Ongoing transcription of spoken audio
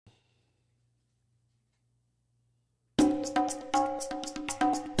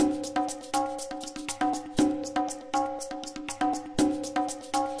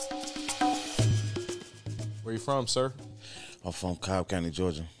Where you from, sir? I'm from Cobb County,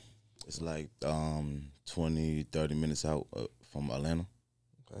 Georgia. It's like 20, 30 minutes out from Atlanta.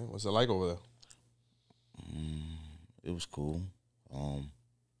 Okay, what's it like over there? It was cool.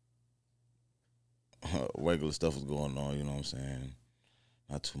 Regular stuff was going on, you know what I'm saying?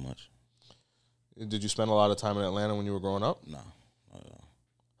 Not too much. Did you spend a lot of time in Atlanta when you were growing up? No, not at all.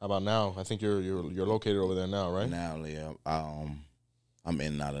 How about now? I think you're located over there now, right? Now, yeah, I'm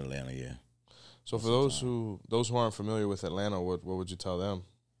in and out of Atlanta, yeah. So for those who aren't familiar with Atlanta, what would you tell them?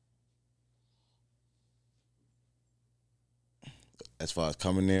 As far as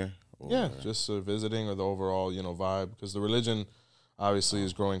coming there? Yeah, just visiting or the overall, vibe. Because the religion obviously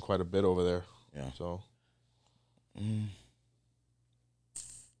is growing quite a bit over there. Yeah. So. I'm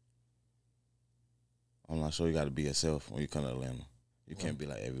not sure. You got to be yourself when you come to Atlanta. You can't be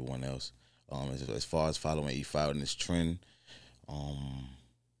like everyone else. As far as following Ifa and this trend,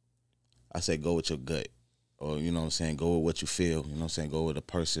 I say go with your gut. Or, you know what I'm saying, go with what you feel. You know what I'm saying, go with a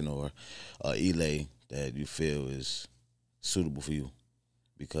person or a 𝗃𝗍 that you feel is suitable for you.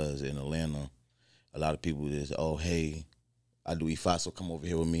 Because in Atlanta, a lot of people is, oh, hey, I do Ifa, so come over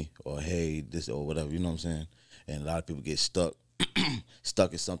here with me. Or, hey, this or whatever, you know what I'm saying? And a lot of people get stuck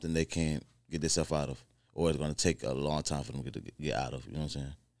in something they can't get themselves out of. Or it's going to take a long time for them to get out of, you know what I'm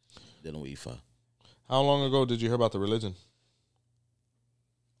saying? Dealing with Ifa. How long ago did you hear about the religion?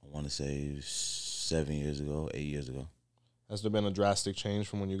 I want to say 7 years ago, 8 years ago. Has there been a drastic change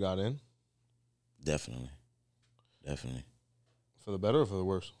from when you got in? Definitely. Definitely. For the better or for the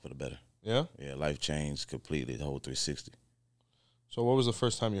worse? For the better. Yeah? Yeah, life changed completely, the whole 360. So what was the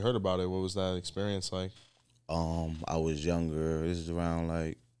first time you heard about it? What was that experience like? I was younger. This is around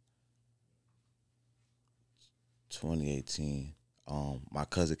like 2018. My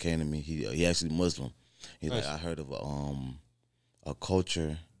cousin came to me. He actually Muslim. He's Nice. like, I heard of a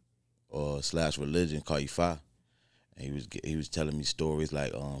culture or / religion called Ifa, and he was telling me stories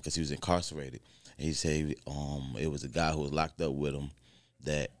like because he was incarcerated, and he said it was a guy who was locked up with him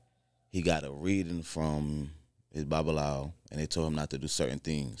that he got a reading from his Babalawo, and they told him not to do certain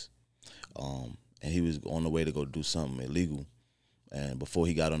things, and he was on the way to go do something illegal, and before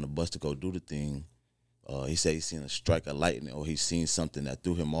he got on the bus to go do the thing, he said he seen a strike of lightning or he seen something that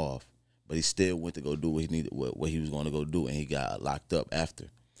threw him off, but he still went to go do what he was going to go do, and he got locked up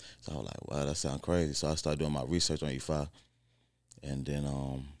after. So I was like, wow, that sounds crazy. So I started doing my research on Ifa, and then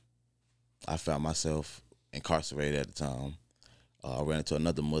I found myself incarcerated at the time. I ran into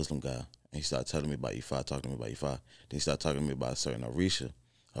another Muslim guy, and he started telling me about Ifa, talking to me about Ifa. Then he started talking to me about a certain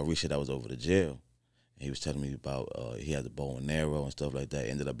𝘃𝗍𝗃 that was over the jail. And he was telling me about he had the bow and arrow and stuff like that. It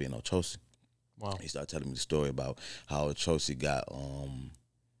ended up being Ochosi. Wow. He started telling me the story about how 𝘃𝗂𝗃 got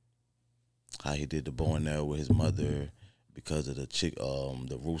how he did the bow and arrow with his mother because of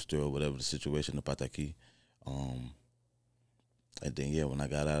the rooster or whatever the situation, the 𝗃𝗏𝗏. And then yeah, when I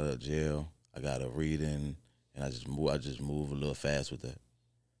got out of jail, I got a reading, and I just moved a little fast with that.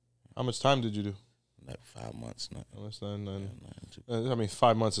 How much time did you do? Like 5 months. I mean,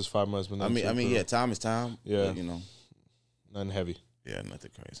 5 months is 5 months. But I mean, yeah, time is time. Yeah, but, you know, nothing heavy. Yeah,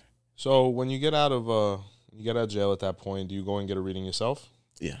 nothing crazy. So when you get out of jail at that point, do you go and get a reading yourself?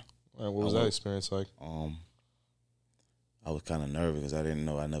 Yeah. All right, what was that experience like? I was kind of nervous because I didn't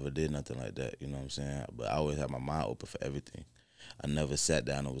know. I never did nothing like that. You know what I'm saying? But I always had my mind open for everything. I never sat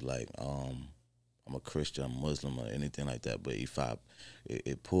down and was like, I'm a Christian, I'm Muslim, or anything like that. But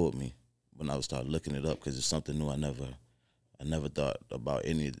it pulled me when I started looking it up because it's something new. I never thought about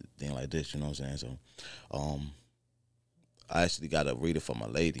anything like this. You know what I'm saying? So, I actually got a reader from my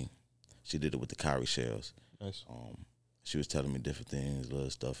lady. She did it with the cowrie shells. Nice. She was telling me different things,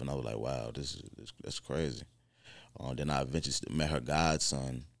 little stuff, and I was like, wow, that's crazy. Then I eventually met her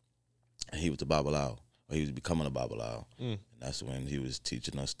godson, and he was the Babalawo, or he was becoming a Babalawo. And that's when he was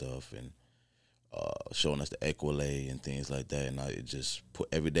teaching us stuff and showing us the 𝘃𝗁𝗍𝗁 and things like that. And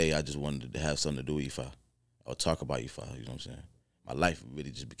every day I just wanted to have something to do with Ifa or talk about Ifa, you know what I'm saying? My life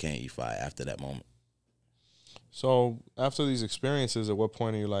really just became Ifa after that moment. So after these experiences, at what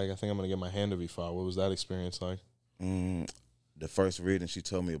point are you like, I think I'm going to get my hand of Ifa? What was that experience like? The first reading, she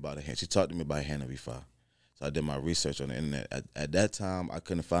told me about a hand. She talked to me about a hand of Ifa. So I did my research on the internet. At that time, I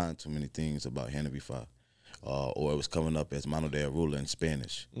couldn't find too many things about hand of Ifa, or it was coming up as mano de arula in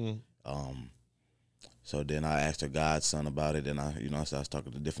Spanish. So then I asked her godson about it, and I started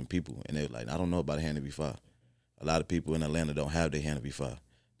talking to different people, and they were like, I don't know about a hand of Ifa. A lot of people in Atlanta don't have their hand of Ifa.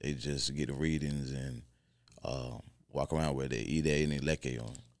 They just get readings and walk around with the ide and the 𝘃𝗶𝗱𝗏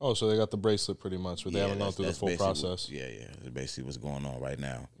on. Oh, so they got the bracelet pretty much, but they haven't gone through the full process. Yeah. That's basically what's going on right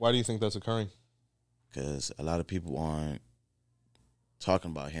now. Why do you think that's occurring? Because a lot of people aren't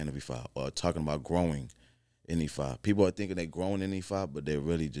talking about hand of Ifa or talking about growing in Ifa. People are thinking they're growing in Ifa, but they're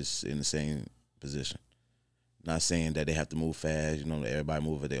really just in the same position. Not saying that they have to move fast, you know, everybody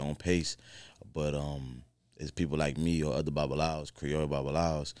move at their own pace, but it's people like me or other Babalawos, Creole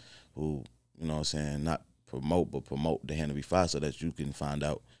Babalawos, who, you know what I'm saying, not promote, but promote the hand of Ifa so that you can find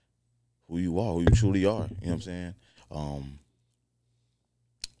out who you are, who you truly are, you know what I'm saying?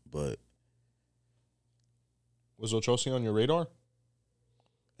 But was Ochosi on your radar?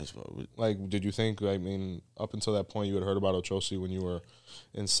 that's what Like, did you think, I mean, up until that point you had heard about Ochosi when you were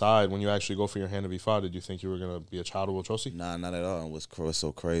inside, when you actually go for your hand of Ifa, did you think you were going to be a child of Ochosi? Nah, not at all. And what's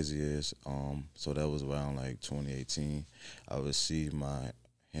so crazy is, so that was around like 2018. I received my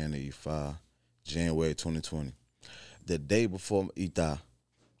hand of Ifa January 2020. The day before Ita,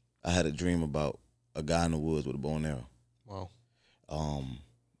 I had a dream about a guy in the woods with a bow and arrow. Wow.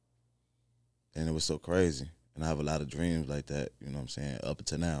 And it was so crazy. And I have a lot of dreams like that, you know what I'm saying, up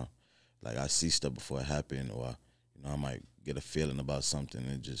until now. Like, I see stuff before it happened, or, you know, I might get a feeling about something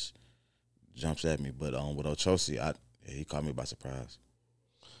and it just jumps at me. But with Ochosi, he caught me by surprise.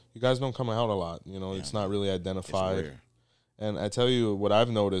 You guys don't come out a lot, you know, it's not really identified. It's rare. And I tell you, what I've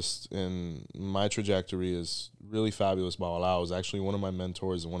noticed in my trajectory is really fabulous Babalawo is actually one of my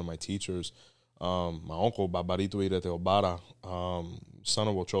mentors and one of my teachers, my uncle, 𝗵𝗸𝗶𝗶𝗏, son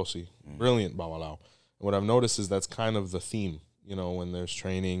of Ochosi, brilliant Babalawo. And what I've noticed is that's kind of the theme, you know, when there's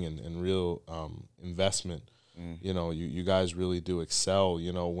training and real investment, you know, you guys really do excel.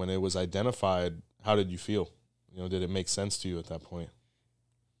 You know, when it was identified, how did you feel? You know, did it make sense to you at that point?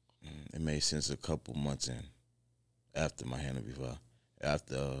 It made sense a couple months in, after my hand of Ifa,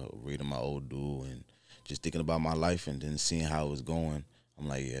 after reading my Odu and just thinking about my life and then seeing how it was going. I'm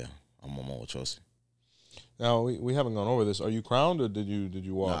like, yeah, I'm on Ochosi. Now, we haven't gone over this. Are you crowned or did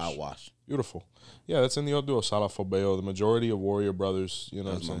you wash? Nah, I washed. Beautiful. Yeah, that's in the 𝗿𝗶𝗶𝗏. The majority of warrior brothers, you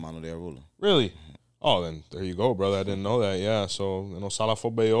know. That's my mano there ruler. Really? Oh, then there you go, brother. I didn't know that. Yeah, so you know,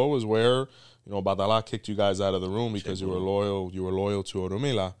 𝗶𝗶𝗶𝗏 was where, you know, Badala kicked you guys out of the room because you were loyal to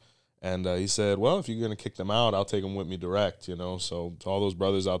Orunmila. And he said, well, if you're going to kick them out, I'll take them with me direct, you know. So to all those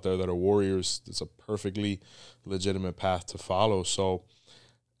brothers out there that are warriors, it's a perfectly legitimate path to follow. So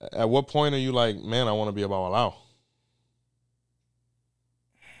at what point are you like, man, I want to be a Babalawo?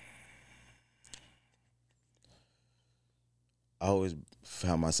 I always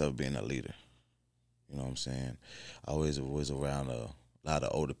found myself being a leader. You know what I'm saying? I always was around a lot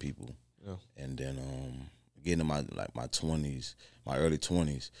of older people. Yeah. And then getting in my 20s, my early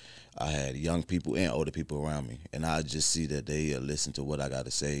 20s, I had young people and older people around me. And I just see that they listen to what I got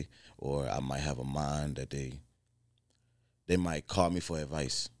to say, or I might have a mind that they might call me for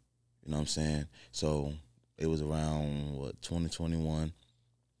advice. You know what I'm saying? So it was around, 2021.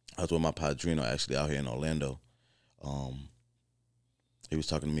 I was with my padrino actually out here in Orlando. He was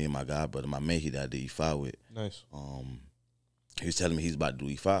talking to me and my godbrother, my mate that I did Ifa with. Nice. He was telling me he's about to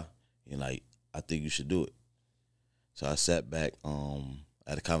do Ifa. And like, I think you should do it. So I sat back,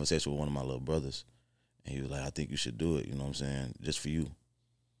 had a conversation with one of my little brothers. And he was like, I think you should do it, you know what I'm saying, just for you.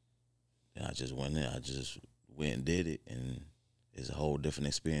 And I just went in. I just went and did it. And it's a whole different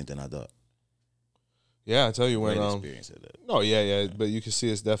experience than I thought. Yeah, I tell you when experience at that. No, yeah, but you can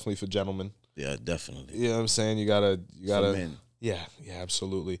see it's definitely for gentlemen. Yeah, definitely. You know what I'm saying? You gotta For men. Yeah,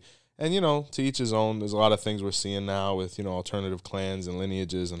 absolutely. And you know, to each his own. There's a lot of things we're seeing now with, you know, alternative clans and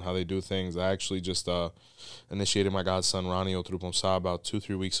lineages and how they do things. I actually just initiated my godson Ronnie Otura Che about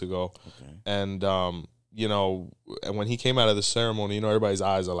 2-3 weeks ago. Okay. And you know, and when he came out of the ceremony, you know, everybody's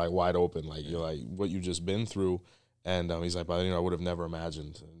eyes are like wide open, like you're like what you just been through. And he's like, but you know, I would have never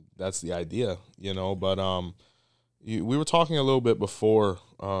imagined. And that's the idea, you know. But we were talking a little bit before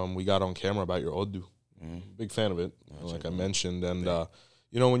we got on camera about your Odu. Big fan of it, like I mentioned. And,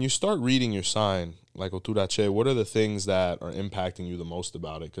 you know, when you start reading your sign, like Otura Che, what are the things that are impacting you the most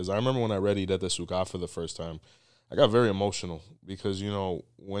about it? Because I remember when I read 𝗿𝗏𝗍𝗏 for the first time, I got very emotional because, you know,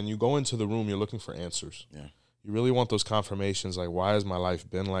 when you go into the room, you're looking for answers. Yeah. You really want those confirmations, like, why has my life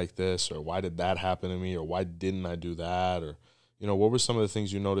been like this? Or why did that happen to me? Or why didn't I do that? Or, you know, what were some of the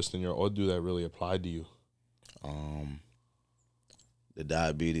things you noticed in your Odu that really applied to you? The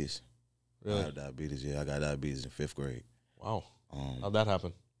diabetes. Really? I have diabetes, yeah. I got diabetes in 5th grade. Wow. How'd that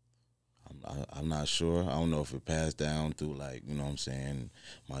happen? I'm not sure. I don't know if it passed down through, like, you know what I'm saying,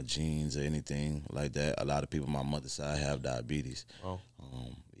 my genes or anything like that. A lot of people on my mother's side have diabetes. Oh.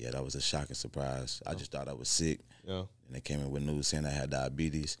 Yeah, that was a shocking surprise. I just thought I was sick. Yeah. And they came in with news saying I had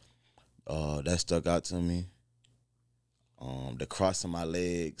diabetes. That stuck out to me. The crossing my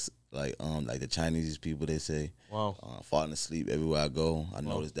legs, like the Chinese people, they say. Wow. Falling asleep everywhere I go. I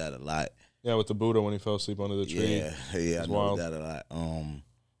noticed that a lot. Yeah, with the Buddha when he fell asleep under the tree. Yeah, I noticed that a lot.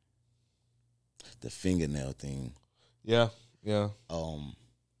 The fingernail thing. Yeah. I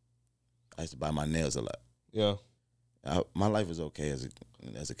used to bite my nails a lot. Yeah. My life was okay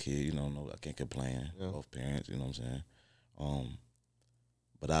as a kid, you know. No, I can't complain. Yeah. Both parents, you know what I'm saying.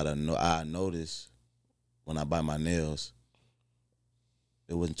 But I noticed when I bite my nails,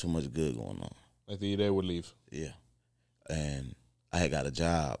 there wasn't too much good going on. Like the day would leave. Yeah, and I had got a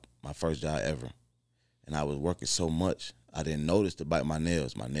job, my first job ever, and I was working so much I didn't notice to bite my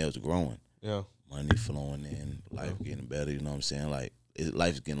nails. My nails were growing. Yeah. Money flowing in, life getting better. You know what I'm saying? Like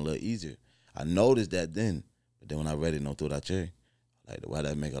life's getting a little easier. I noticed that then. But then when I read it, Otura Che, like, why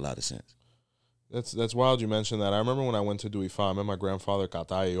that make a lot of sense. That's wild you mentioned that. I remember when I went to 𝗀𝗲𝗹, I met my grandfather,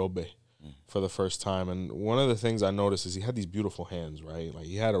 𝗃𝗶𝗱𝗹𝘁𝗲, for the first time. And one of the things I noticed is he had these beautiful hands, right? Like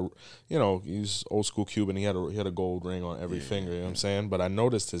he had he's old school Cuban. He had a gold ring on every finger, you know what I'm saying? But I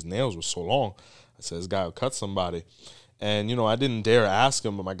noticed his nails were so long. I said, this guy will cut somebody. And, I didn't dare ask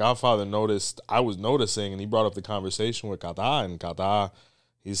him, but my godfather noticed, I was noticing, and he brought up the conversation with 𝗃𝗶𝗱𝗹𝗁, and 𝗃𝗃𝗹,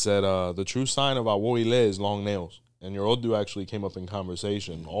 he said, the true sign of 𝗹𝗶𝗸𝗶𝗍 is long nails. And your Odu actually came up in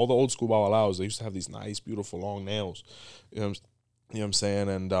conversation. All the old school Babalawos, they used to have these nice, beautiful, long nails. You know what I'm saying?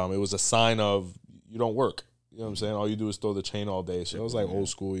 And it was a sign of you don't work. You know what I'm saying? All you do is throw the chain all day. So it was like old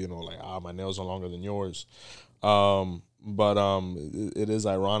school, like, my nails are longer than yours. But it is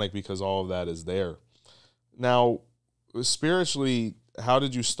ironic because all of that is there. Now, spiritually, how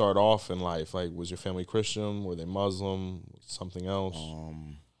did you start off in life? Like, was your family Christian? Were they Muslim? Something else?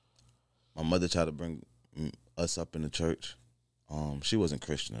 My mother tried to bring us up in the church. She wasn't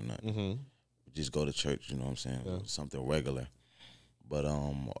Christian or nothing. Mm-hmm. We just go to church, you know what I'm saying? Yeah. Something regular. But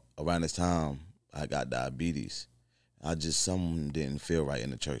around this time, I got diabetes. Something didn't feel right in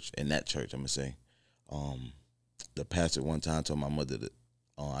the church, I'm going to say. The pastor one time told my mother that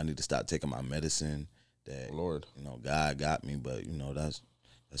I need to stop taking my medicine. That, Lord, God got me, but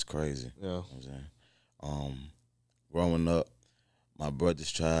that's crazy. Yeah, you know what I'm saying. Growing up, my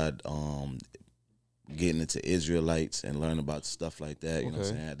brothers tried getting into Israelites and learning about stuff like that. You know what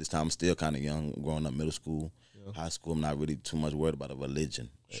I'm saying. At this time, I'm still kind of young, growing up, middle school, high school. I'm not really too much worried about a religion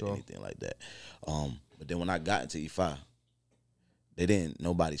or anything like that. But then when I got into Ifa,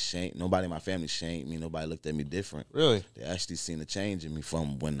 nobody in my family shamed me. Nobody looked at me different. Really? They actually seen a change in me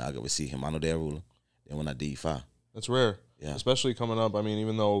from when I would see 𝗃𝗏𝗍𝗁. And when I did Ifa. That's rare. Yeah. Especially coming up. I mean,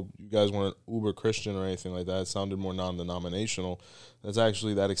 even though you guys weren't uber Christian or anything like that, it sounded more non-denominational.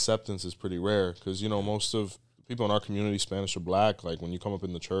 That acceptance is pretty rare because, most of people in our community, Spanish or black, like when you come up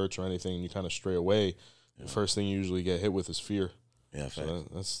in the church or anything and you kind of stray away, the first thing you usually get hit with is fear. Yeah, so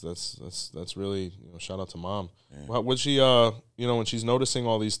that's really, shout out to mom. Yeah. What she, when she's noticing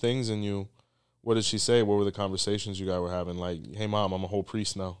all these things in you, what did she say? What were the conversations you guys were having? Like, hey, mom, I'm a whole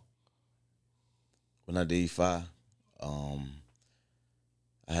priest now. When I did Ifa,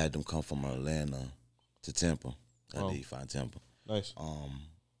 I had them come from Atlanta to Temple. I did Ifa in Temple. Nice.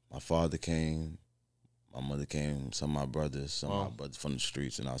 My father came, my mother came, some of my brothers, my brothers from the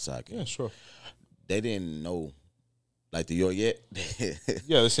streets and outside came. Yeah, sure. They didn't know, like the 𝗃𝗏𝗹𝗁.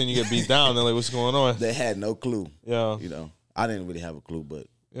 Yeah, they're saying you get beat down. They're like, what's going on? They had no clue. Yeah. I didn't really have a clue, but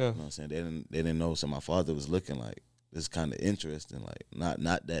yeah. You know what I'm saying? They didn't know. So my father was looking like, this is kind of interesting. Like,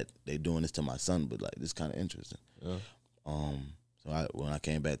 not that they doing this to my son, but like, this is kind of interesting. Yeah. So when I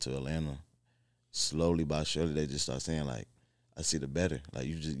came back to Atlanta, slowly but surely, they just start saying like, I see the better. Like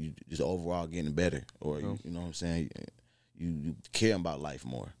you just overall getting better, or you know what I'm saying. You care about life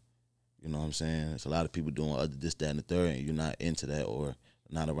more. You know what I'm saying. There's a lot of people doing other this, that, and the third, and you're not into that or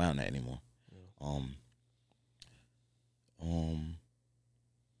not around that anymore. Yeah.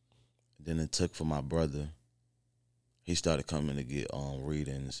 Then it took for my brother. He started coming to get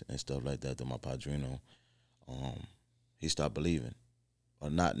readings and stuff like that to my padrino. He started believing,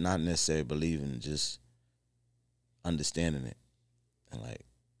 or not necessarily believing, just understanding it, and like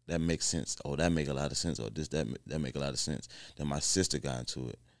that makes sense. Oh, that make a lot of sense. Or that make a lot of sense. Then my sister got into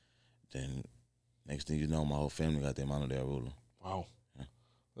it. Then next thing you know, my whole family got their 𝗏𝗏𝗍𝗁. Wow, yeah.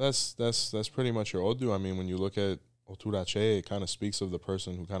 That's pretty much your Odu. I mean, when you look at Otura Che, it kind of speaks of the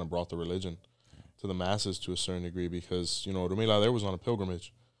person who kind of brought the religion to the masses to a certain degree, because 𝗃𝗏𝗍𝗁 was on a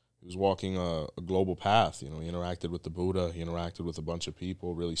pilgrimage. He was walking a global path. He interacted with the Buddha. He interacted with a bunch of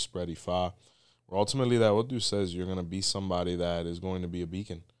people, really spread Ifa. Where ultimately that Odu says you're going to be somebody that is going to be a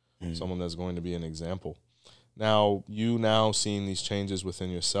beacon, someone that's going to be an example. Now, seeing these changes within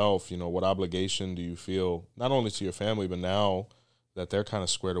yourself, what obligation do you feel, not only to your family, but now that they're kind of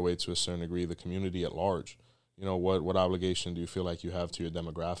squared away to a certain degree, the community at large? you know, what obligation do you feel like you have to your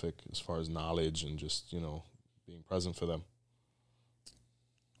demographic as far as knowledge and just, you know, being present for them?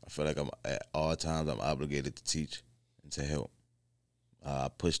 I feel like at all times I'm obligated to teach and to help. I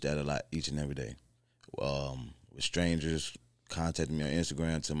push that a lot each and every day. With strangers contacting me on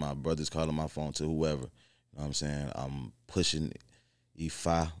Instagram, to my brothers calling my phone, to whoever. You know what I'm saying? I'm pushing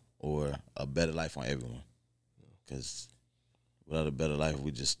Ifa or a better life on everyone. Because without a better life,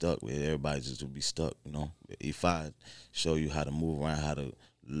 we just stuck. Everybody just would be stuck, you know. Ifa show you how to move around, how to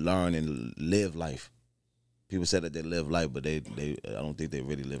learn and live life. People say that they live life, but I don't think they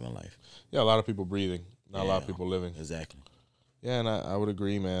really live in life. Yeah, a lot of people breathing, not a lot of people living. Exactly. Yeah, and I would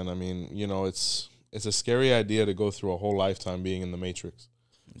agree, man. I mean, you know, it's a scary idea to go through a whole lifetime being in the Matrix.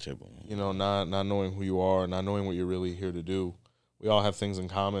 You know, not knowing who you are, not knowing what you're really here to do. We all have things in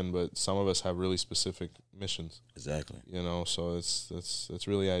common, but some of us have really specific missions. Exactly. You know, so it's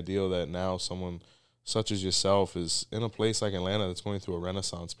really ideal that now someone such as yourself is in a place like Atlanta that's going through a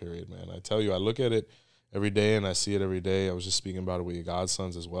renaissance period, man. I tell you, I look at it every day and I see it every day. I was just speaking about it with your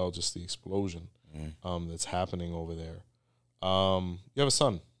godsons as well, just the explosion that's happening over there. You have a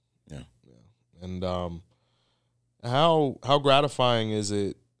son. Yeah. And how gratifying is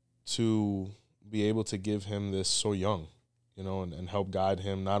it to be able to give him this so young, you know, and help guide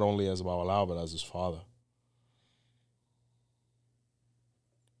him not only as Babalawo but as his father?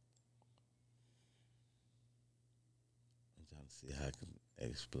 I'm trying to see how I can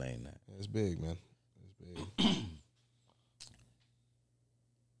explain that. It's big, man. It's big.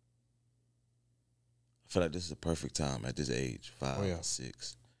 I feel like this is the perfect time at this age, 5,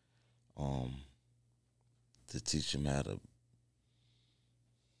 6, to teach him how to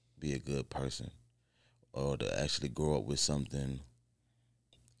be a good person, or to actually grow up with something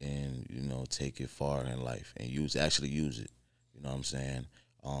and, you know, take it far in life and actually use it. You know what I'm saying?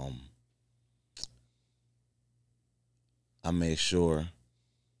 I made sure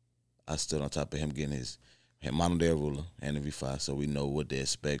I stood on top of him getting his Mano de ruler and every 5, so we know what to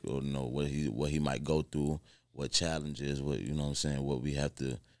expect, or know what he might go through, what challenges, what, you know what I'm saying, what we have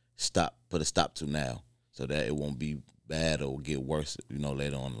to put a stop to now, so that it won't be bad or get worse, you know,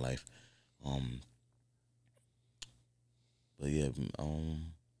 later on in life. But yeah,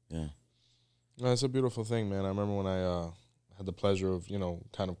 yeah. No, it's a beautiful thing, man. I remember when I had the pleasure of, you know,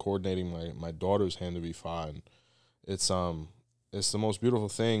 kind of coordinating my daughter's hand to be fine. It's the most beautiful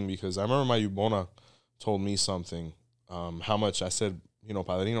thing, because I remember my Ubona told me something, how much I said, you know,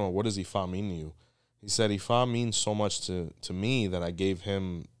 Padrino, what does Ifa mean to you? He said, Ifa means so much to me that I gave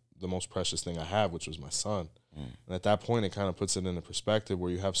him the most precious thing I have, which was my son. And at that point, it kind of puts it into perspective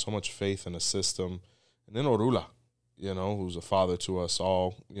where you have so much faith in a system. And then Orula, you know, who's a father to us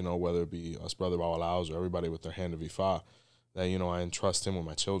all, you know, whether it be us brother Babalaos or everybody with their hand of Ifa, that, you know, I entrust him with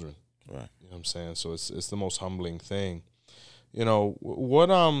my children. Right. You know what I'm saying? So it's the most humbling thing. You know,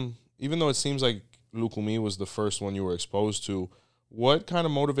 even though it seems like Lukumi was the first one you were exposed to, what kind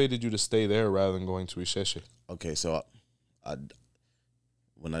of motivated you to stay there rather than going to 𝘃𝗍𝗃? Okay, so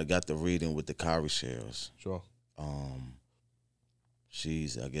when I got the reading with the cowrie shells, Sure.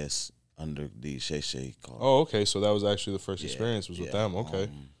 She's, I guess, under the 𝘃𝗍𝗃 card. Oh, okay. So that was actually the first experience was with them. Okay.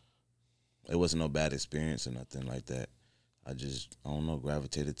 It wasn't no bad experience or nothing like that. I don't know,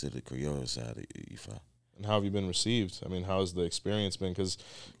 gravitated to the Creole side of Ifa. And how have you been received? I mean, how's the experience been? Because,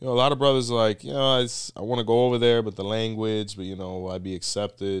 you know, a lot of brothers are like, you know, I want to go over there, but the language, but, you know, will I be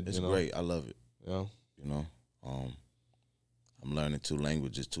accepted? It's you know? great. I love it. Yeah. You know, I'm learning 2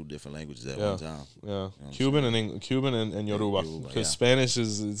 different languages at one time. Yeah. You know Cuban and Yoruba. Because Spanish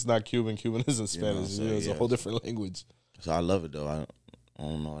it's not Cuban. Cuban isn't Spanish. You know, it's a whole different language. So I love it, though. I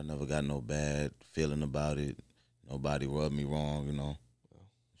don't know. I never got no bad feeling about it. Nobody rubbed me wrong, you know.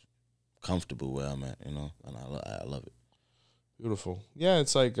 Comfortable where I'm at, you know, and I love it. Beautiful. Yeah,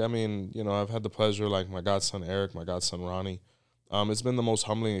 it's like, I mean, you know, I've had the pleasure, like my godson Eric, my godson Ronnie. It's been the most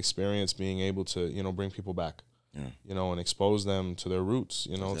humbling experience being able to, you know, bring people back, you know, and expose them to their roots,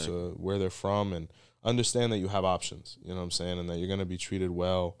 you know, to where they're from, and understand that you have options, you know what I'm saying, and that you're going to be treated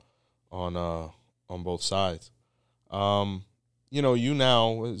well on both sides. You know, you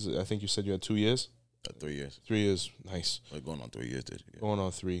now, I think you said you had 2 years? 3 years. 3 years. Nice. We're going on 3 years this year. Going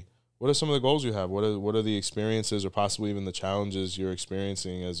on 3. What are some of the goals you have? What are the experiences or possibly even the challenges you're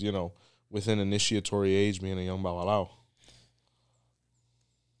experiencing as, you know, within initiatory age being a young Babalawo?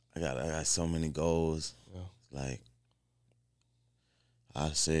 I got so many goals. Yeah. Like, I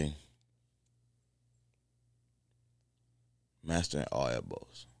say mastering all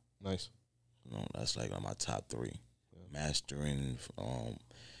elbows. Nice. You know, that's like on my top 3. Yeah. Mastering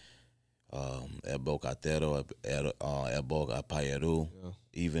𝗹𝗶𝗸𝗲, 𝗹𝗶𝗸𝗲𝗃𝗀𝗄.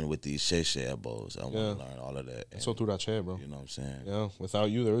 Even with these 𝘃𝗂𝗃𝗃 elbows, I want to learn all of that. It's Otura Che, bro. You know what I'm saying? Yeah. Without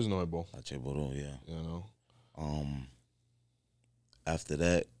you, there is no ebo. 𝘃𝗶𝗱𝗲, yeah. You know. After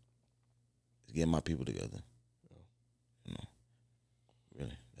that, get my people together. You know,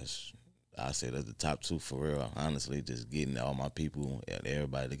 really, I say that's the top two for real. Honestly, just getting all my people and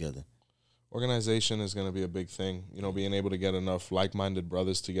everybody together. Organization is going to be a big thing. You know, being able to get enough like-minded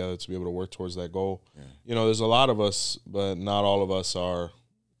brothers together to be able to work towards that goal. Yeah. You know, there's a lot of us, but not all of us are.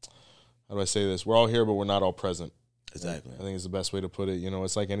 How do I say this? We're all here, but we're not all present. Exactly. I think it's the best way to put it. You know,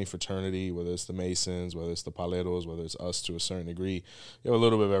 it's like any fraternity, whether it's the Masons, whether it's the Paleros, whether it's us to a certain degree. You have a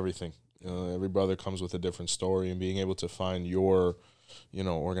little bit of everything. You know, every brother comes with a different story, and being able to find your, you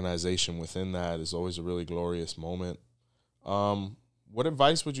know, organization within that is always a really glorious moment. What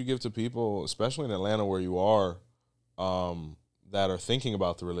advice would you give to people, especially in Atlanta where you are, that are thinking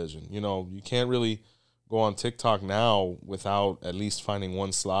about the religion? You know, you can't really go on TikTok now without at least finding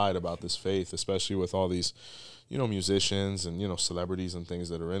one slide about this faith, especially with all these, you know, musicians and, you know, celebrities and things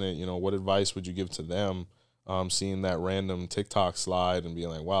that are in it. You know, what advice would you give to them, seeing that random TikTok slide and being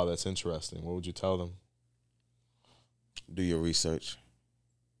like, wow, that's interesting? What would you tell them? Do your research.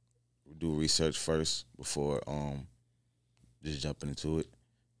 Do research first before just jumping into it.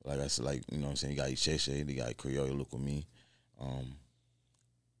 Like I said, like, you know what I'm saying, you got 𝘃𝗂𝗃𝗃, you got 𝘃𝗶𝗱𝗃 Lukumi.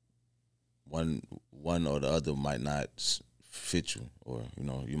 One or the other might not fit you, or, you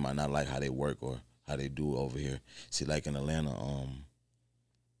know, you might not like how they work or how they do over here. See, like in Atlanta,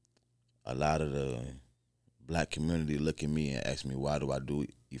 a lot of the black community look at me and ask me, why do I do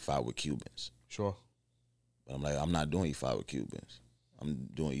Ifa with Cubans? Sure. But I'm like, I'm not doing Ifa with Cubans. I'm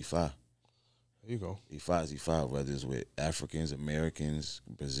doing Ifa. There you go. Ifa is Ifa, whether it's with Africans, Americans,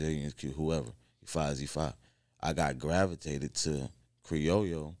 Brazilians, whoever. Ifa is Ifa. I got gravitated to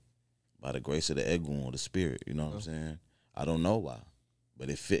Criollo by the grace of the 𝗃𝗏, or the spirit. You know what I'm saying? I don't know why, but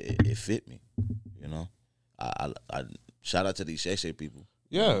it fit me. You know, I shout out to these 𝘃𝗃𝗃 people.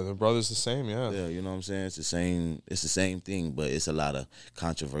 Yeah, the brother's the same. Yeah, yeah. You know what I'm saying? It's the same thing, but it's a lot of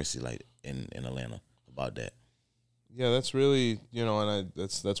controversy like in Atlanta about that. Yeah, that's really, you know, and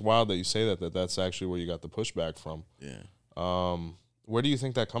that's wild that you say that that's actually where you got the pushback from. Yeah. Where do you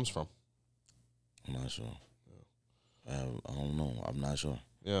think that comes from? I'm not sure. I don't know. I'm not sure.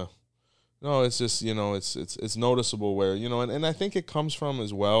 Yeah. No, it's just, you know, it's noticeable where, you know, and I think it comes from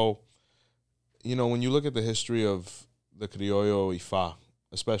as well, you know, when you look at the history of the Criollo Ifa,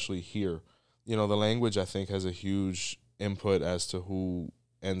 especially here, you know, the language, I think, has a huge input as to who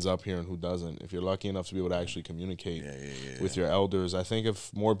ends up here and who doesn't. If you're lucky enough to be able to actually communicate with your elders, I think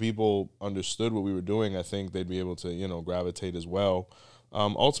if more people understood what we were doing, I think they'd be able to, you know, gravitate as well.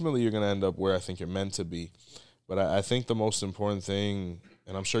 Ultimately, you're going to end up where I think you're meant to be. But I think the most important thing,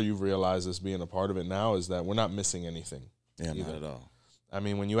 and I'm sure you've realized this being a part of it now, is that we're not missing anything. Yeah, not at all. I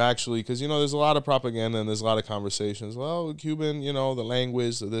mean, when you actually, because, you know, there's a lot of propaganda and there's a lot of conversations. Well, Cuban, you know, the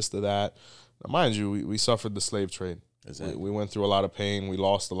language, the this, the that. Now, mind you, we suffered the slave trade. Exactly. We went through a lot of pain. We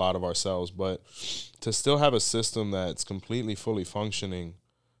lost a lot of ourselves. But to still have a system that's completely, fully functioning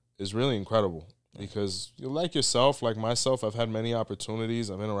is really incredible. Because like yourself, like myself, I've had many opportunities.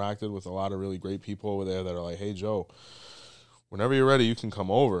 I've interacted with a lot of really great people over there that are like, hey, Joe, whenever you're ready, you can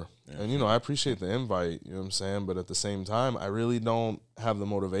come over. Yeah. And, you know, I appreciate the invite, you know what I'm saying? But at the same time, I really don't have the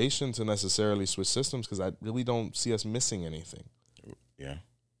motivation to necessarily switch systems because I really don't see us missing anything. Yeah.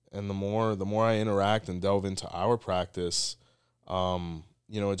 And the more I interact and delve into our practice,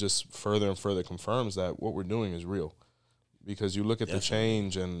 you know, it just further and further confirms that what we're doing is real. Because you look at the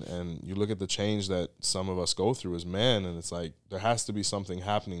change and you look at the change that some of us go through as men, and it's like there has to be something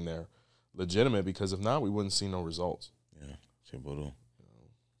happening there, legitimate, because if not, we wouldn't see no results. Yeah.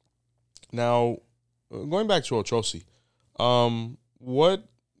 Now, going back to Ochosi, what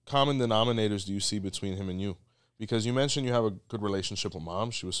common denominators do you see between him and you? Because you mentioned you have a good relationship with Mom.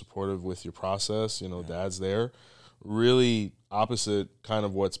 She was supportive with your process. You know, Dad's there. Really opposite kind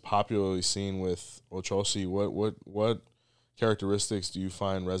of what's popularly seen with Ochosi. What characteristics do you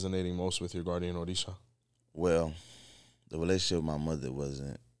find resonating most with your guardian Orisha? Well, the relationship with my mother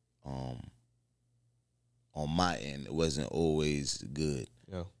wasn't, on my end, it wasn't always good.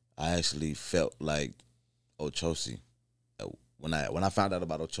 Yeah. I actually felt like Ochosi. When I found out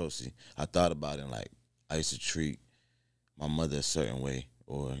about Ochosi, I thought about it like I used to treat my mother a certain way,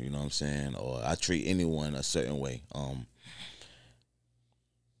 or, you know what I'm saying, or I treat anyone a certain way.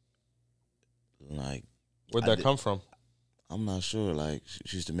 Like, where'd that come from? I'm not sure. Like,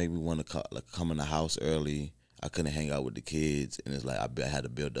 she used to make me want to come in the house early. I couldn't hang out with the kids, and it's like I had to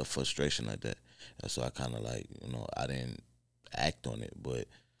build up frustration like that. And so I kind of like, you know, I didn't act on it, but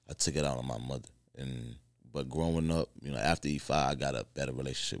I took it out on my mother. But growing up, you know, after Ifa, I got a better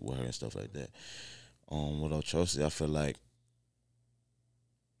relationship with her and stuff like that. With Ochosi, I feel like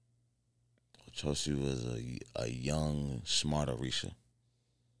Ochosi was a young, smart Orisha.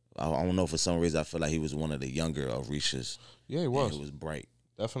 I don't know, for some reason I feel like he was one of the younger Orishas. Yeah, he was. He was bright.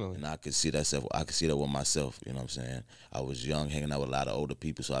 Definitely. And I could see that with myself, you know what I'm saying? I was young, hanging out with a lot of older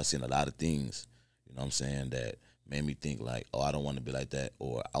people, so I seen a lot of things, you know what I'm saying, that made me think like, oh, I don't want to be like that,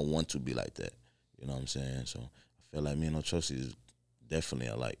 or I want to be like that. You know what I'm saying? So I feel like me and Ochosi is definitely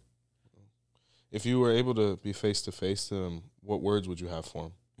alike. If you were able to be face to face to him, what words would you have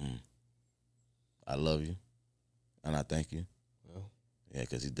for him? I love you, and I thank you. Yeah,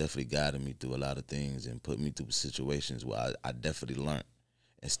 because he definitely guided me through a lot of things and put me through situations where I definitely learned.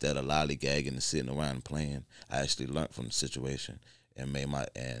 Instead of lollygagging and sitting around and playing, I actually learned from the situation and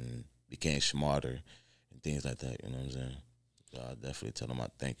became smarter and things like that. You know what I'm saying? So I definitely tell him I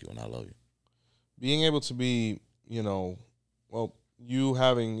thank you and I love you. Being able to be, you know, well, you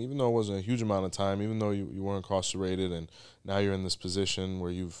having, even though it wasn't a huge amount of time, even though you were incarcerated and now you're in this position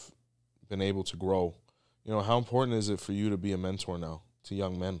where you've been able to grow, you know, how important is it for you to be a mentor now to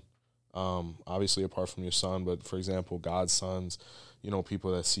young men? Obviously, apart from your son, but for example, God's sons, you know,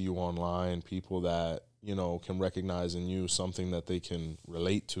 people that see you online, people that, you know, can recognize in you something that they can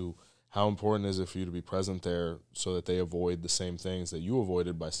relate to. How important is it for you to be present there so that they avoid the same things that you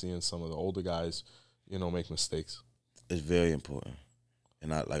avoided by seeing some of the older guys, you know, make mistakes? It's very important.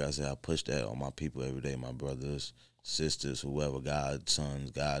 And like I said, I push that on my people every day, my brothers, sisters, whoever, godsons,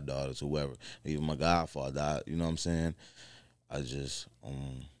 goddaughters, whoever. Even my godfather, you know what I'm saying? I just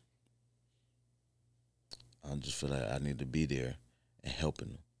feel like I need to be there and helping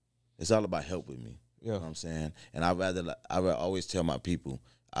them. It's all about help with me. Yeah. You know what I'm saying? And I rather always tell my people,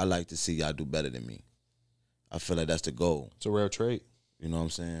 I like to see y'all do better than me. I feel like that's the goal. It's a rare trait. You know what I'm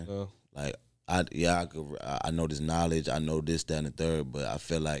saying? Yeah. Like, I know this knowledge, I know this, that, and the third, but I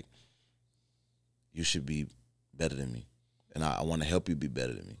feel like you should be better than me. And I want to help you be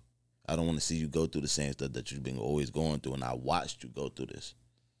better than me. I don't want to see you go through the same stuff that you've been always going through, and I watched you go through this.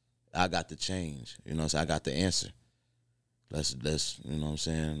 I got the change. You know what I'm saying? I got the answer. Let's you know what I'm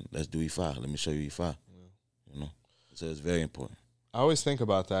saying? Let's do Ifa. Let me show you Ifa. Yeah. You know? So it's very important. I always think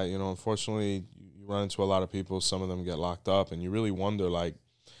about that. You know, unfortunately, you run into a lot of people. Some of them get locked up, and you really wonder, like,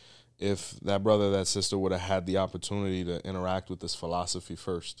 if that brother, that sister would have had the opportunity to interact with this philosophy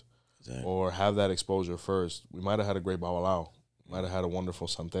first, exactly, or have that exposure first, we might have had a great Babalawo. We might have had a wonderful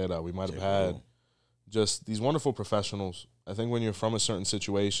Santeria. We might have had just these wonderful professionals. I think when you're from a certain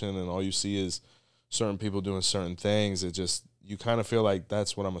situation and all you see is certain people doing certain things, it just, you kind of feel like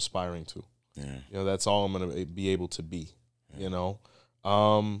that's what I'm aspiring to. Yeah. You know, that's all I'm going to be able to be, you know.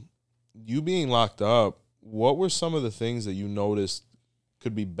 You being locked up, what were some of the things that you noticed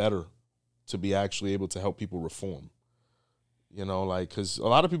could be better to be actually able to help people reform? You know, like, because a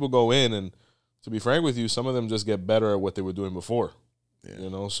lot of people go in and, to be frank with you, some of them just get better at what they were doing before. Yeah. You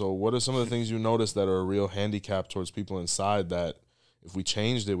know, so what are some of the things you notice that are a real handicap towards people inside that if we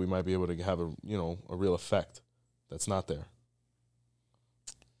changed it, we might be able to have a, you know, a real effect that's not there?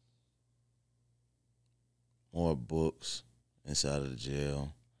 More books inside of the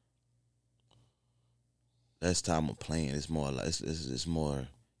jail. Less time of playing. It's more like it's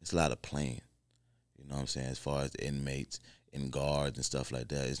a lot of playing. You know what I'm saying? As far as the inmates and guards and stuff like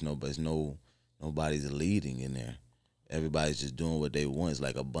that, nobody's leading in there. Everybody's just doing what they want. It's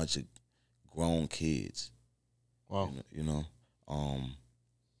like a bunch of grown kids. Wow. You know?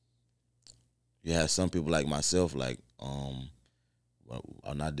 You have some people like myself, like,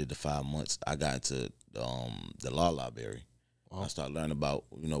 when I did the 5 months, I got into the law library. Wow. I started learning about,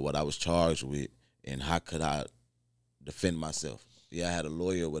 you know, what I was charged with and how could I defend myself. Yeah, I had a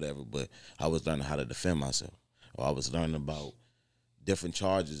lawyer or whatever, but I was learning how to defend myself. Or I was learning about different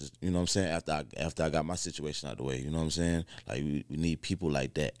charges, you know what I'm saying, after I got my situation out of the way, you know what I'm saying? Like, we need people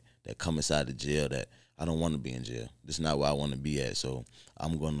like that come inside the jail that I don't want to be in jail. This is not where I want to be at. So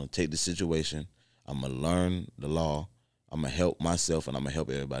I'm going to take the situation, I'm going to learn the law, I'm going to help myself, and I'm going to help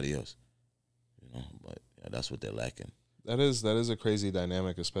everybody else. You know, but yeah, that's what they're lacking. That is a crazy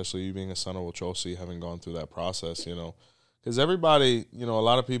dynamic, especially you being a son of Ochosi, having gone through that process, you know. Because everybody, you know, a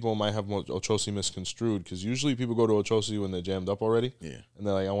lot of people might have Ochosi misconstrued, because usually people go to Ochosi when they're jammed up already. Yeah. And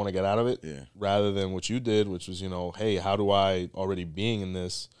they're like, I want to get out of it. Yeah. Rather than what you did, which was, you know, hey, how do I, already being in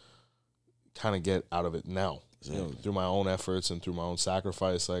this, kind of get out of it now? Exactly. You know, through my own efforts and through my own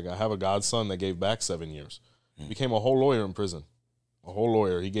sacrifice. Like, I have a godson that gave back 7 years. Became a whole lawyer in prison. A whole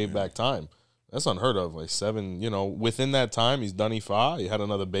lawyer. He gave back time. That's unheard of. Like, 7, you know, within that time, he's done Ifa. He had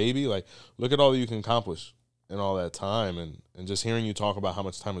another baby. Like, look at all that you can accomplish. in all that time, and just hearing you talk about how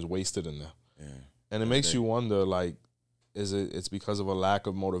much time is wasted in there. Yeah. And it makes you wonder, like, it's because of a lack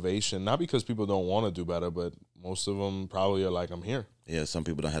of motivation, not because people don't want to do better, but most of them probably are like, I'm here. Yeah, some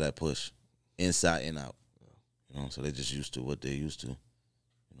people don't have that push, inside and out. You know, so they're just used to what they're used to. You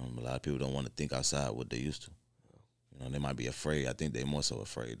know, a lot of people don't want to think outside what they're used to. You know, they might be afraid. I think they're more so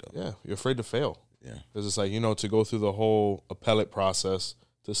afraid, though. Yeah, you're afraid to fail. Yeah. Because it's like, you know, to go through the whole appellate process,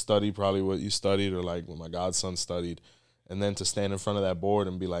 to study probably what you studied or like what my godson studied, and then to stand in front of that board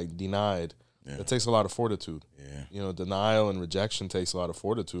and be like denied, it takes a lot of fortitude. Yeah. You know, denial and rejection takes a lot of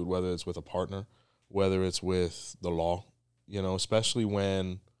fortitude, whether it's with a partner, whether it's with the law, you know, especially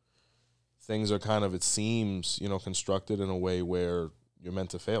when things are kind of, it seems, you know, constructed in a way where you're meant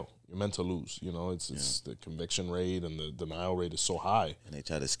to fail. You're meant to lose. You know, it's the conviction rate and the denial rate is so high. And they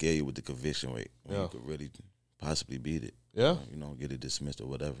try to scare you with the conviction rate when you could really possibly beat it. Yeah. You know, get it dismissed or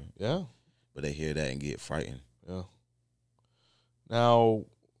whatever. Yeah. But they hear that and get frightened. Yeah. Now,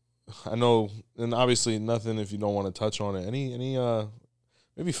 I know, and obviously nothing if you don't want to touch on it. Any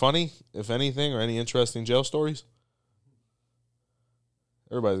maybe funny, if anything, or any interesting jail stories?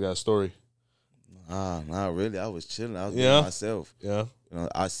 Everybody's got a story. Nah, not really. I was chilling. I was being myself. Yeah. You know,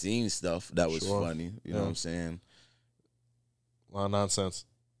 I seen stuff that was funny. You know what I'm saying? A lot of nonsense.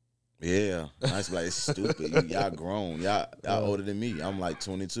 Yeah. I was like, it's stupid. Y'all grown. Y'all older than me. I'm like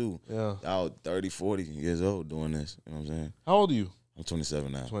 22. Yeah. Y'all 30, 40 years old doing this. You know what I'm saying? How old are you? I'm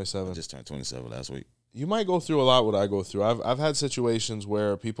 27 now. 27. I just turned 27 last week. You might go through a lot what I go through. I've had situations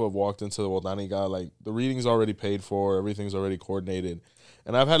where people have walked into the Botánica, like the reading's already paid for, everything's already coordinated.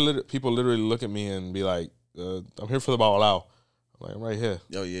 And I've had people literally look at me and be like, I'm here for the Babalawo. I'm like, I'm right here.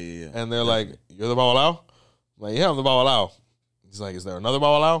 Oh, yeah. And they're like, you're the Babalawo? I'm like, yeah, I'm the Babalawo. He's like, is there another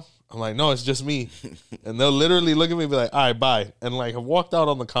Babalawo? I'm like, no, it's just me. And they'll literally look at me and be like, all right, bye. And like have walked out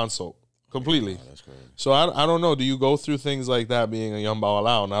on the consult completely. Oh, that's crazy. So I don't know. Do you go through things like that being a young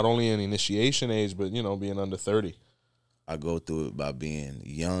Babalawo, not only in initiation age, but, you know, being under 30? I go through it by being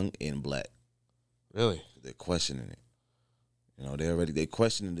young and black. Really? They're questioning it. You know, they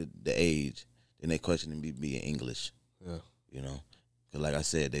questioning the age, then they questioning me being English. Yeah. You know, because like I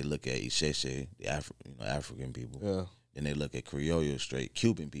said, they look at 𝘃𝗂𝗃𝗃, the African people. Yeah. Then they look at Creole, straight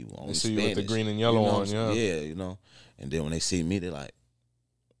Cuban people. Only They see Spanish, you with the green and yellow on, yeah. Yeah, you know. And then when they see me, they're like,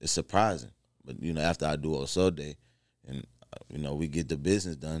 it's surprising. But, you know, after I do Ochosi and, you know, we get the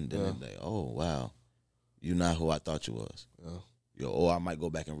business done, then they're like, oh, wow, you're not who I thought you was. Yeah. Or I might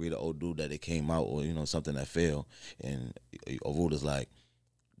go back and read an old dude that it came out, or, you know, something that failed. And Ovuda's like,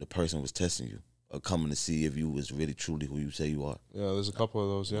 the person was testing you or coming to see if you was really truly who you say you are. Yeah, there's a couple of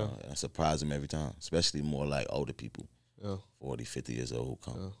those, yeah. I surprise them every time, especially more like older people. Yeah. 40, 50 years old who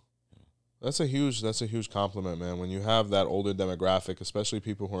come. Yeah. That's a huge compliment, man. When you have that older demographic, especially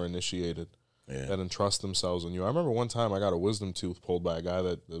people who are initiated, that entrust themselves in you. I remember one time I got a wisdom tooth pulled by a guy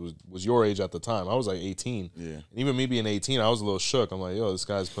that was your age at the time. I was like 18. Yeah. And even me being 18, I was a little shook. I'm like, yo, this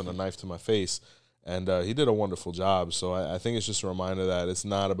guy's putting a knife to my face. And he did a wonderful job. So I think it's just a reminder that it's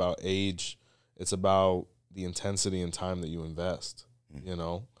not about age. It's about the intensity and time that you invest, you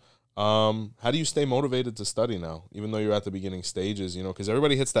know? How do you stay motivated to study now, even though you're at the beginning stages, you know, because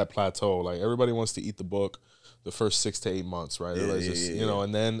everybody hits that plateau. Like everybody wants to eat the book the first 6 to 8 months, right? You know,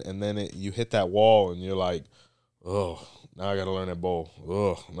 and then you hit that wall and you're like, oh, now I got to learn that bowl.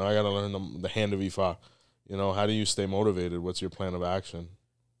 Oh, now I got to learn the hand of Ifa. You know, how do you stay motivated? What's your plan of action?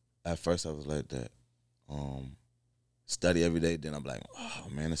 At first I was like that. Study every day. Then I'm like, oh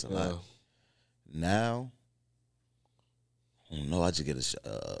man, it's a lot. Now, I don't know. I just get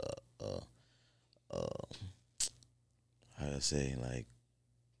how do I say, like,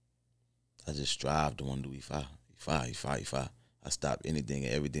 I just strive to want to do Ifa. I stop anything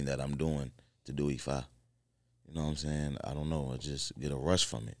and everything that I'm doing to do Ifa. You know what I'm saying? I don't know. I just get a rush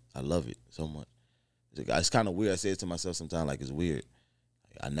from it. I love it so much. It's kind of weird. I say it to myself sometimes, like it's weird.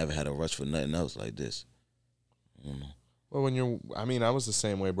 I never had a rush for nothing else like this. I don't know. Well, I was the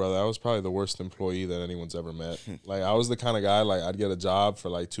same way, brother. I was probably the worst employee that anyone's ever met. Like, I was the kind of guy, like, I'd get a job for,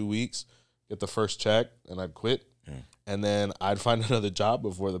 like, 2 weeks, get the first check, and I'd quit. Yeah. And then I'd find another job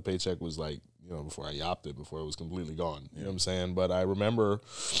before the paycheck was, like, you know, before I yopped it, before it was completely gone. You know what I'm saying? But I remember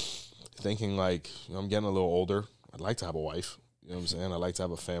thinking, like, you know, I'm getting a little older. I'd like to have a wife. You know what I'm saying? I'd like to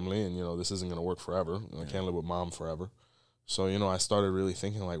have a family, and, you know, this isn't going to work forever. I can't live with mom forever. So, you know, I started really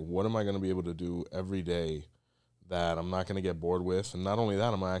thinking, like, what am I going to be able to do every day that I'm not going to get bored with? And not only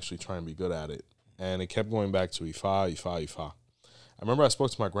that, I'm going to actually try and be good at it. And it kept going back to Ifa. I remember I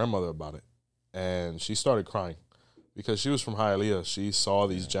spoke to my grandmother about it, and she started crying because she was from Hialeah. She saw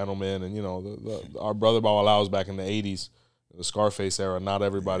these gentlemen, and, you know, our brother Babalawo's back in the 80s, the Scarface era. Not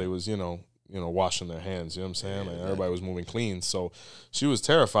everybody was, you know, washing their hands. You know what I'm saying? Like everybody was moving clean. So she was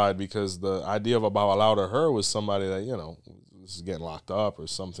terrified because the idea of a Babalawo to her was somebody that, this is getting locked up or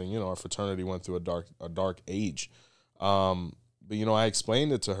something. Our fraternity went through a dark age. But, I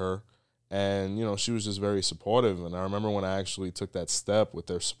explained it to her, and, she was just very supportive. And I remember when I actually took that step with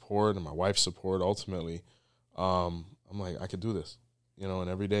their support and my wife's support, ultimately, I'm like, I could do this, and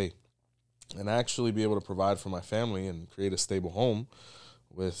every day. And actually be able to provide for my family and create a stable home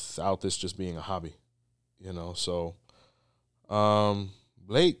without this just being a hobby, So,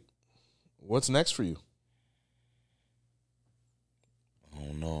 Blake, what's next for you? I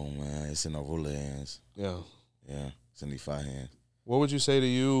don't know, man. It's in Otura hands. Yeah. Yeah, it's in Ifa hands. What would you say to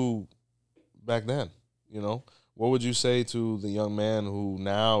you back then? What would you say to the young man who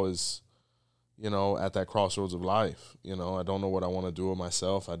now is, at that crossroads of life? I don't know what I want to do with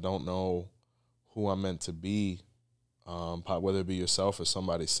myself. I don't know who I'm meant to be, whether it be yourself or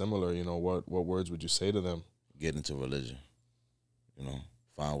somebody similar. What words would you say to them? Get into religion.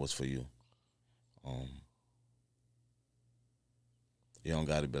 Find what's for you. You don't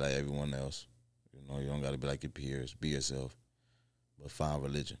got to be like everyone else. You don't got to be like your peers. Be yourself. But find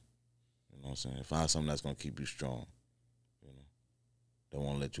religion. You know what I'm saying? Find something that's going to keep you strong. That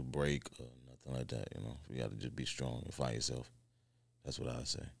won't let you break or nothing like that. You got to just be strong and find yourself. That's what I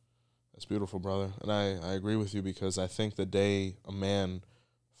say. That's beautiful, brother. And I agree with you, because I think the day a man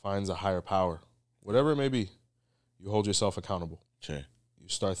finds a higher power, whatever it may be, you hold yourself accountable. Sure. You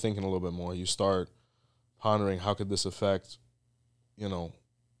start thinking a little bit more. You start pondering, how could this affect,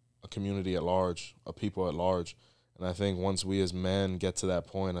 a community at large, a people at large. And I think once we as men get to that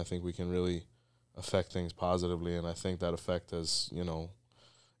point, I think we can really affect things positively. And I think that effect is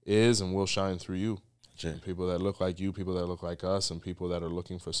and will shine through you. Sure. People that look like you, people that look like us, and people that are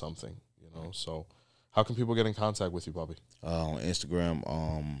looking for something, So how can people get in contact with you, Bobby? On Instagram,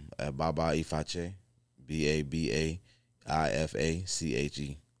 at Baba Ifa Che,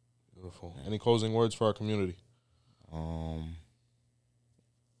 BABAIFACHE. Beautiful. Any closing words for our community?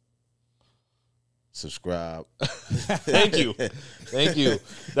 Subscribe. Thank you.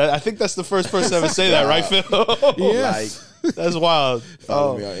 I think that's the first person to ever say that, right, Phil? Yes. That's wild.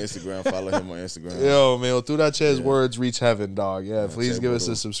 Follow me on Instagram. Follow him on Instagram. Yo, man, Otura Che's words reach heaven, dog. Yeah, please give us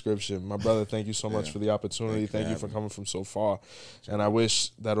a subscription. My brother, thank you so much for the opportunity. Thank you for coming from so far. And I wish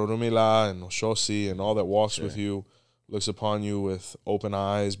that 𝗃𝗲𝗍𝗂 and Ochosi and all that walks with you looks upon you with open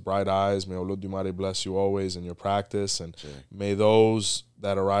eyes, bright eyes. May 𝗃𝗲𝗍𝗂𝗍 bless you always in your practice. And may those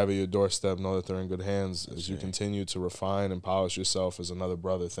that arrive at your doorstep know that they're in good hands as you continue to refine and polish yourself as another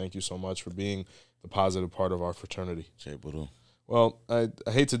brother. Thank you so much for being the positive part of our fraternity. Well, I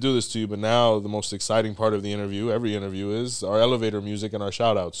hate to do this to you, but now the most exciting part of the interview, every interview, is our elevator music and our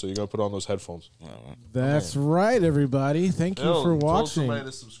shout-outs. So you're going to put on those headphones. That's right, everybody. Thank you for watching. Told somebody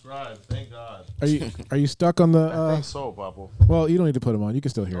to subscribe. Thank God. Are you stuck on the... I think so, Papo. Well, you don't need to put them on. You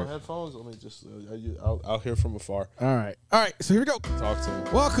can still hear it. Headphones? Let me just... I'll hear from afar. All right. So here we go. Talk to me.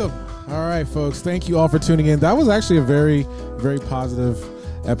 Welcome. All right, folks. Thank you all for tuning in. That was actually a very, very positive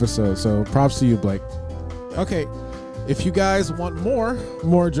episode. So props to you, Blake. Okay. If you guys want more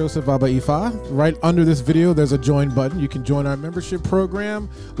Joseph Baba Ifa, right under this video, there's a join button. You can join our membership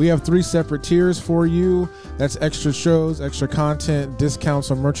program. We have 3 separate tiers for you. That's extra shows, extra content, discounts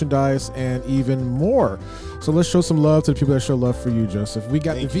on merchandise, and even more. So let's show some love to the people that show love for you, Joseph. We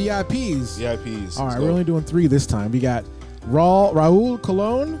got the VIPs. VIPs. All right, we're only doing 3 this time. We got Raul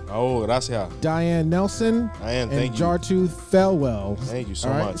Colon. Oh, gracias. Diane Nelson. Diane, and thank you. 𝗃𝗏𝗃𝗏. Thank you so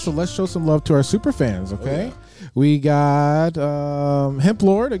much. So let's show some love to our super fans, okay? We got Hemp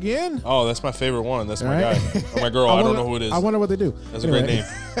Lord again. Oh, that's my favorite one. That's my guy. Or my girl. I don't know who it is. I wonder what they do. That's a great name.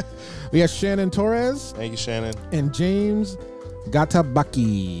 We got Shannon Torres. Thank you, Shannon. And James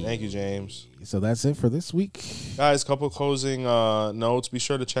𝗃𝗏𝗃𝗏. Thank you, James. So that's it for this week. Guys, couple closing notes. Be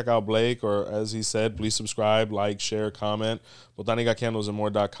sure to check out Blake, or as he said, please subscribe, like, share, comment.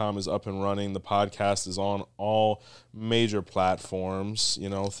 BotanicaCandlesandMore.com is up and running. The podcast is on all major platforms.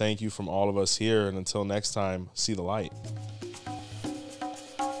 Thank you from all of us here. And until next time, see the light.